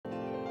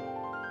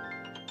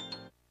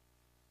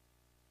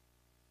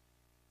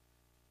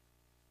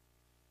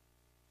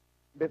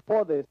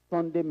Before the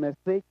Sunday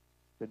message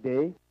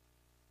today,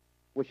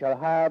 we shall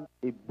have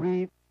a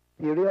brief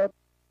period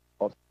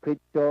of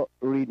scripture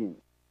reading.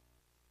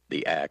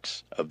 The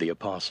Acts of the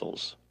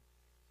Apostles.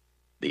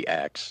 The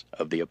Acts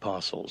of the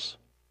Apostles.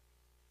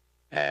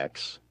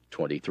 Acts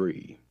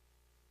 23.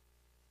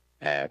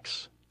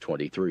 Acts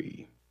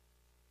 23.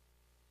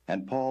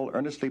 And Paul,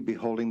 earnestly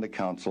beholding the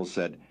council,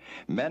 said,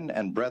 Men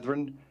and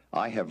brethren,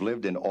 I have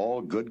lived in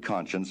all good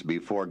conscience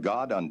before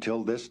God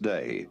until this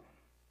day.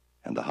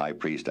 And the high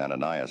priest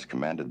Ananias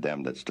commanded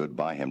them that stood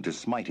by him to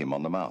smite him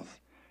on the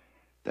mouth.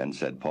 Then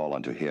said Paul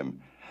unto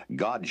him,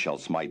 God shall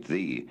smite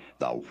thee,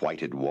 thou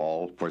whited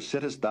wall, for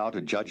sittest thou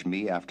to judge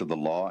me after the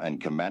law,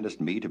 and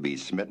commandest me to be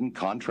smitten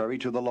contrary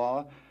to the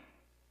law?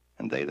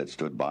 And they that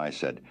stood by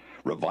said,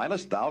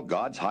 Revilest thou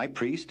God's high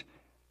priest?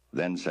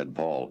 Then said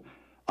Paul,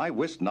 I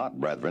wist not,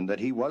 brethren,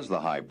 that he was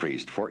the high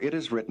priest, for it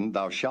is written,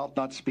 Thou shalt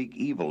not speak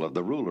evil of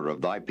the ruler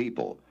of thy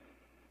people.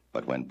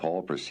 But when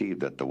Paul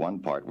perceived that the one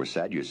part were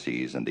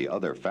Sadducees and the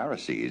other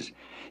Pharisees,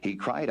 he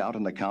cried out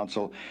in the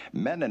council,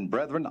 Men and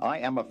brethren, I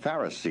am a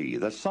Pharisee,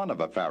 the son of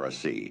a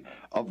Pharisee.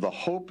 Of the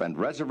hope and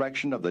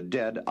resurrection of the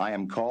dead I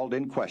am called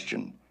in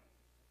question.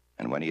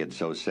 And when he had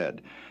so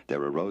said,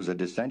 there arose a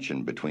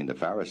dissension between the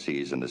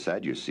Pharisees and the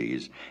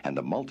Sadducees, and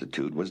the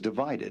multitude was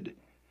divided.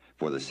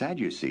 For the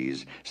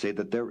Sadducees say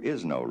that there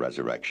is no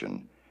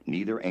resurrection,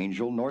 neither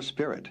angel nor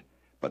spirit,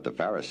 but the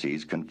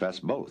Pharisees confess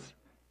both.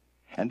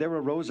 And there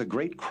arose a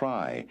great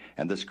cry,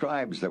 and the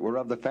scribes that were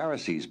of the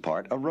Pharisees'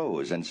 part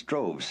arose and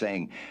strove,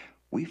 saying,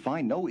 We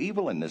find no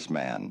evil in this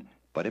man,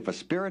 but if a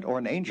spirit or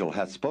an angel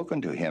hath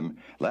spoken to him,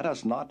 let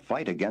us not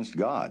fight against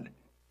God.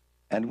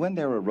 And when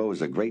there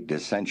arose a great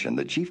dissension,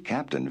 the chief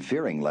captain,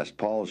 fearing lest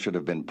Paul should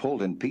have been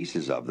pulled in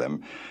pieces of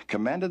them,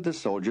 commanded the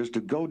soldiers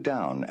to go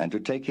down and to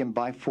take him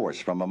by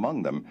force from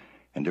among them,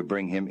 and to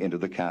bring him into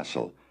the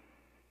castle.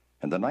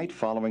 And the night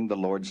following the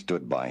Lord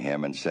stood by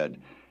him, and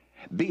said,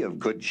 Be of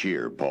good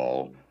cheer,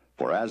 Paul,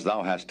 for as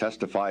thou hast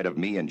testified of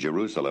me in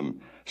Jerusalem,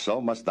 so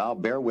must thou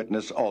bear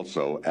witness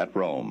also at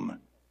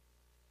Rome.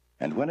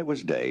 And when it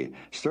was day,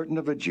 certain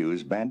of the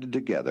Jews banded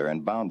together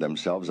and bound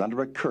themselves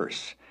under a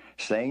curse,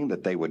 saying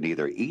that they would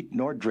neither eat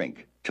nor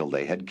drink till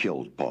they had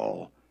killed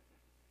Paul.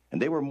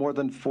 And they were more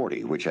than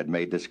 40 which had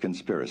made this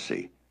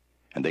conspiracy.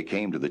 And they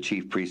came to the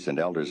chief priests and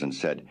elders and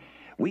said,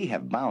 We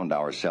have bound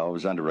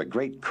ourselves under a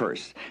great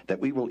curse, that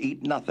we will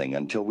eat nothing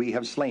until we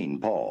have slain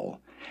Paul.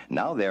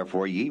 Now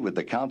therefore ye with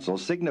the council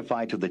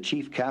signify to the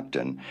chief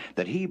captain,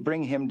 that he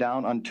bring him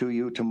down unto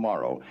you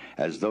tomorrow,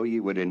 as though ye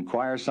would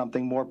inquire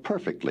something more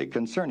perfectly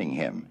concerning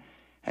him.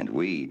 And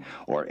we,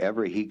 or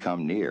ever he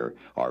come near,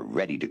 are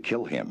ready to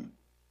kill him.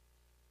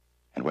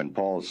 And when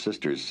Paul's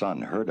sister's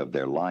son heard of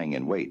their lying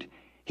in wait,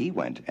 he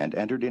went and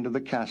entered into the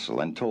castle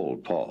and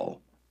told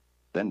Paul.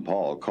 Then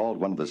Paul called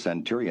one of the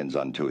centurions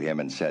unto him,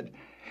 and said,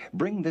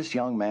 Bring this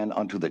young man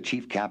unto the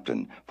chief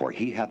captain, for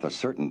he hath a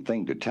certain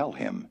thing to tell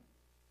him.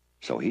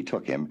 So he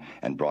took him,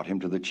 and brought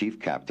him to the chief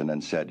captain,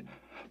 and said,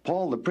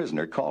 Paul the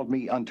prisoner called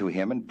me unto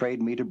him, and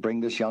prayed me to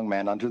bring this young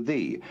man unto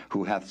thee,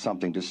 who hath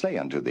something to say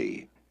unto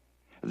thee.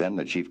 Then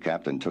the chief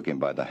captain took him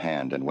by the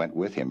hand, and went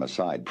with him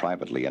aside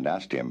privately, and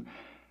asked him,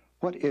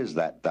 What is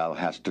that thou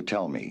hast to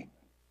tell me?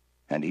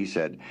 And he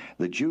said,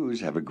 The Jews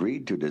have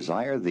agreed to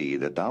desire thee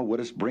that thou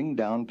wouldest bring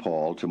down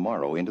Paul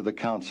tomorrow into the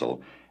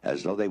council,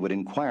 as though they would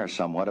inquire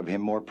somewhat of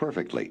him more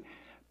perfectly.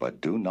 But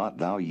do not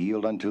thou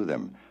yield unto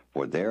them,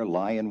 for there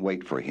lie in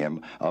wait for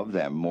him of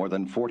them more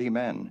than 40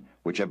 men,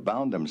 which have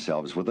bound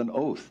themselves with an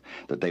oath,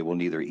 that they will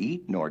neither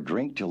eat nor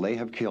drink till they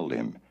have killed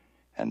him.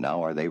 And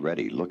now are they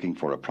ready, looking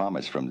for a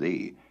promise from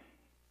thee.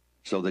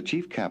 So the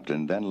chief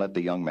captain then let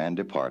the young man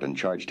depart, and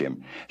charged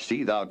him,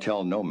 See thou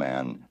tell no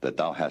man that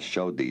thou hast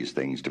showed these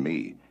things to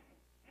me.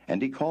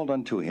 And he called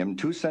unto him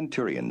 2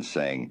 centurions,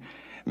 saying,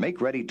 Make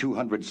ready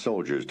 200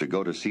 soldiers to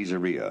go to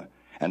Caesarea,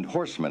 and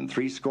horsemen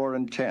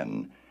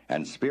 70,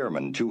 and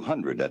spearmen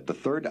 200 at the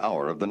 3rd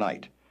hour of the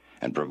night,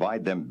 and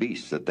provide them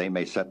beasts that they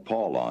may set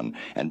Paul on,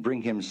 and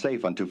bring him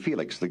safe unto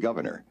Felix the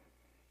governor.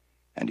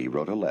 And he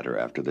wrote a letter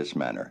after this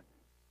manner.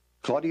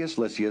 Claudius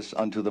Lysias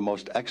unto the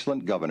most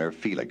excellent governor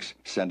Felix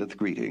sendeth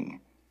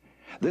greeting.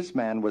 This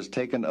man was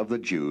taken of the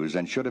Jews,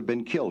 and should have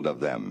been killed of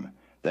them.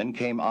 Then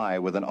came I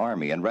with an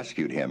army, and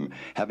rescued him,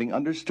 having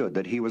understood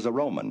that he was a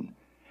Roman.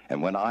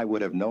 And when I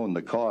would have known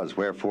the cause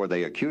wherefore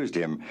they accused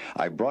him,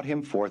 I brought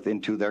him forth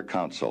into their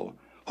council,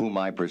 whom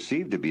I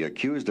perceived to be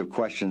accused of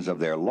questions of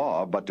their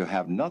law, but to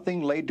have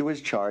nothing laid to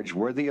his charge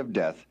worthy of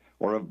death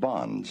or of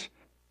bonds.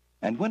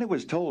 And when it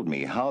was told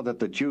me how that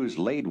the Jews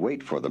laid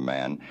wait for the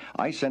man,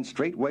 I sent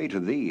straightway to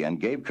thee, and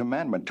gave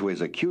commandment to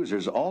his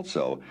accusers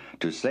also,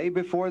 to say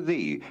before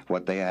thee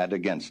what they had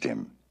against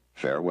him.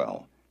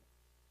 Farewell.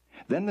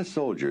 Then the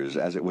soldiers,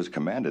 as it was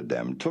commanded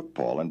them, took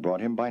Paul, and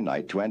brought him by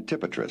night to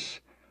Antipatris.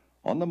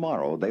 On the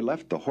morrow they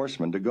left the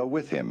horsemen to go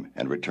with him,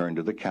 and returned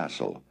to the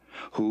castle,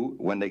 who,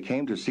 when they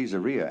came to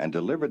Caesarea and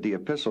delivered the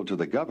epistle to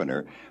the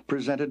governor,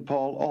 presented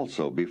Paul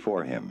also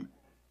before him.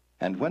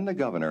 And when the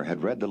governor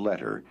had read the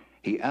letter,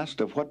 he asked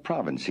of what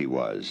province he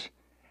was.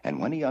 And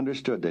when he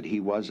understood that he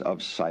was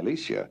of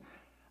Cilicia,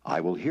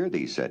 I will hear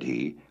thee, said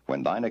he,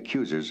 when thine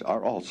accusers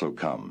are also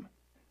come.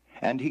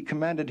 And he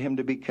commanded him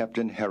to be kept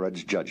in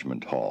Herod's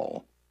judgment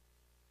hall.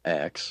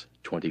 Acts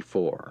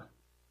 24.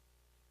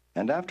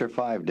 And after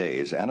 5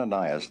 days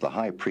Ananias the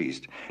high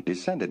priest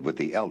descended with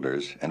the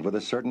elders and with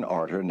a certain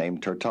orator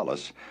named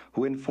Tertullus,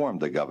 who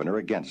informed the governor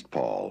against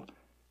Paul.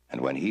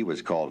 And when he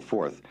was called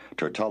forth,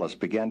 Tertullus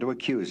began to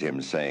accuse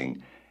him,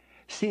 saying,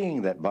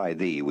 Seeing that by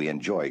thee we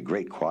enjoy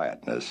great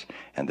quietness,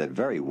 and that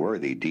very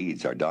worthy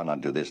deeds are done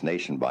unto this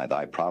nation by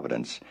thy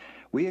providence,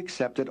 we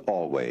accept it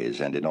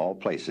always and in all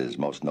places,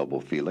 most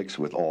noble Felix,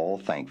 with all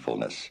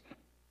thankfulness.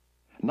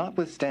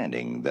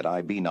 Notwithstanding that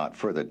I be not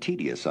further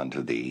tedious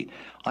unto thee,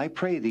 I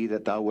pray thee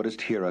that thou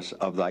wouldest hear us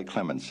of thy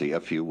clemency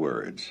a few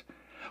words.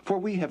 For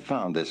we have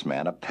found this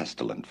man a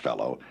pestilent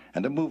fellow,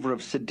 and a mover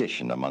of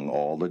sedition among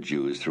all the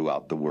Jews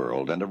throughout the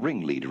world, and a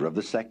ringleader of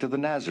the sect of the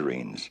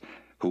Nazarenes,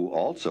 who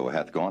also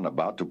hath gone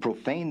about to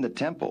profane the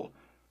temple,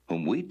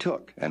 whom we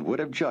took and would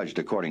have judged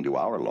according to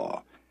our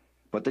law.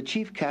 But the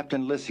chief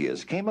captain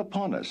Lysias came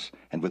upon us,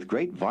 and with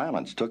great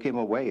violence took him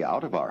away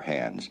out of our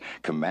hands,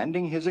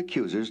 commanding his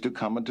accusers to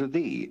come unto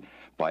thee,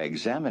 by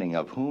examining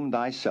of whom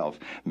thyself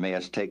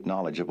mayest take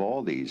knowledge of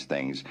all these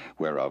things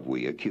whereof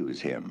we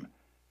accuse him.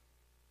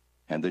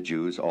 And the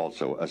Jews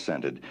also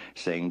assented,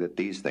 saying that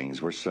these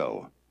things were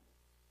so.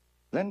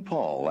 Then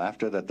Paul,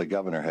 after that the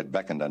governor had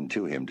beckoned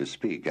unto him to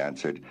speak,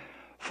 answered,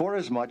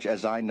 Forasmuch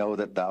as I know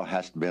that thou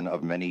hast been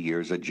of many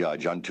years a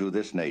judge unto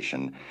this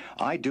nation,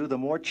 I do the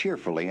more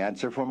cheerfully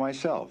answer for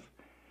myself,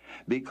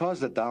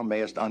 because that thou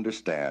mayest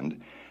understand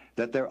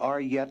that there are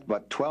yet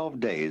but 12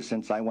 days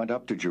since I went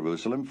up to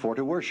Jerusalem for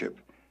to worship.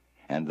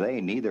 And they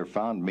neither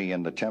found me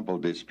in the temple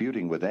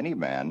disputing with any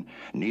man,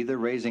 neither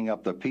raising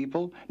up the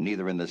people,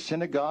 neither in the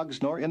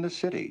synagogues nor in the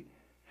city.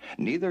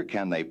 Neither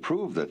can they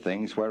prove the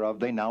things whereof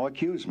they now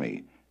accuse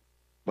me.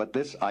 But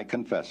this I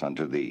confess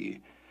unto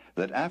thee,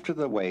 that after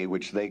the way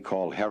which they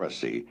call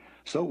heresy,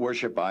 so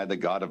worship I the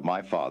God of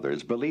my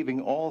fathers,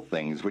 believing all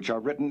things which are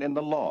written in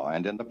the law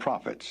and in the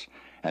prophets,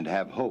 and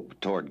have hope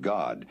toward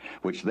God,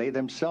 which they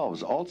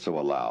themselves also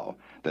allow,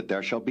 that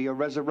there shall be a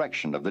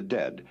resurrection of the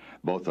dead,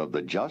 both of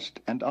the just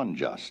and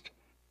unjust.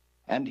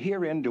 And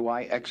herein do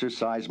I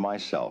exercise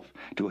myself,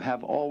 to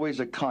have always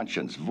a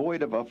conscience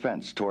void of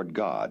offense toward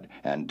God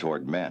and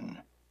toward men.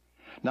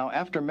 Now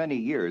after many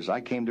years I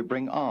came to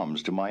bring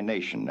alms to my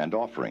nation and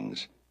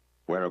offerings,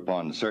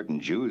 whereupon certain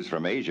Jews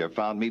from Asia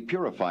found me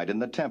purified in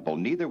the temple,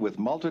 neither with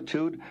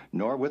multitude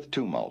nor with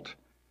tumult,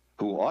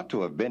 who ought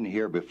to have been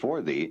here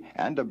before thee,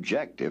 and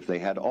object if they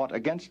had aught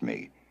against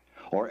me.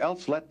 Or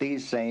else let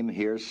these same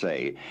here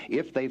say,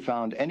 if they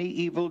found any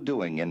evil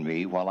doing in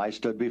me while I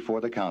stood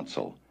before the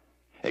council,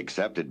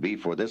 except it be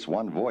for this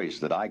one voice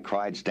that I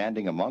cried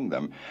standing among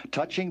them,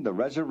 touching the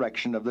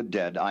resurrection of the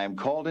dead, I am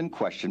called in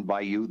question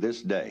by you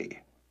this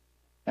day.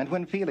 And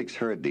when Felix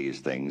heard these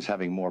things,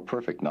 having more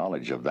perfect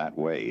knowledge of that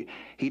way,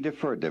 he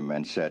deferred them,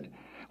 and said,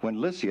 When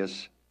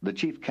Lysias the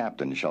chief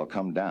captain shall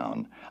come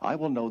down, I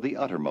will know the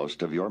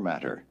uttermost of your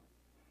matter.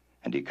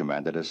 And he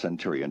commanded a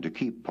centurion to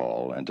keep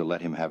Paul, and to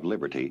let him have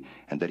liberty,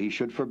 and that he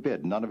should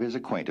forbid none of his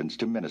acquaintance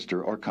to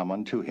minister or come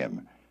unto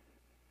him.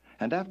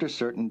 And after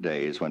certain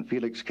days, when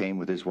Felix came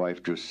with his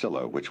wife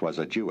Drusilla, which was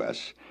a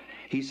Jewess,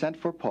 he sent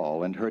for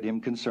Paul, and heard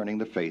him concerning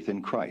the faith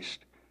in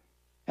Christ.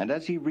 And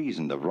as he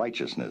reasoned of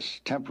righteousness,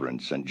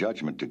 temperance, and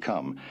judgment to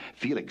come,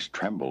 Felix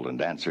trembled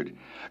and answered,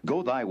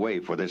 Go thy way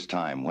for this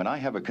time. When I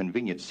have a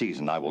convenient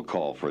season, I will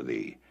call for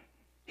thee.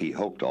 He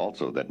hoped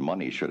also that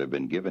money should have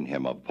been given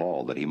him of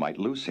Paul, that he might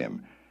loose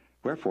him.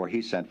 Wherefore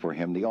he sent for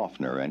him the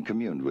oftener, and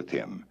communed with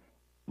him.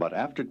 But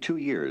after 2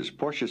 years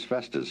Porcius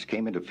Festus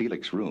came into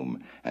Felix's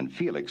room, and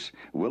Felix,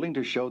 willing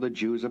to show the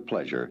Jews a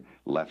pleasure,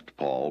 left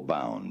Paul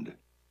bound.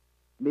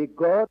 May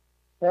God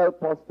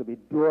help us to be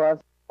doers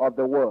of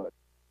the word.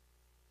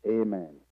 Amen.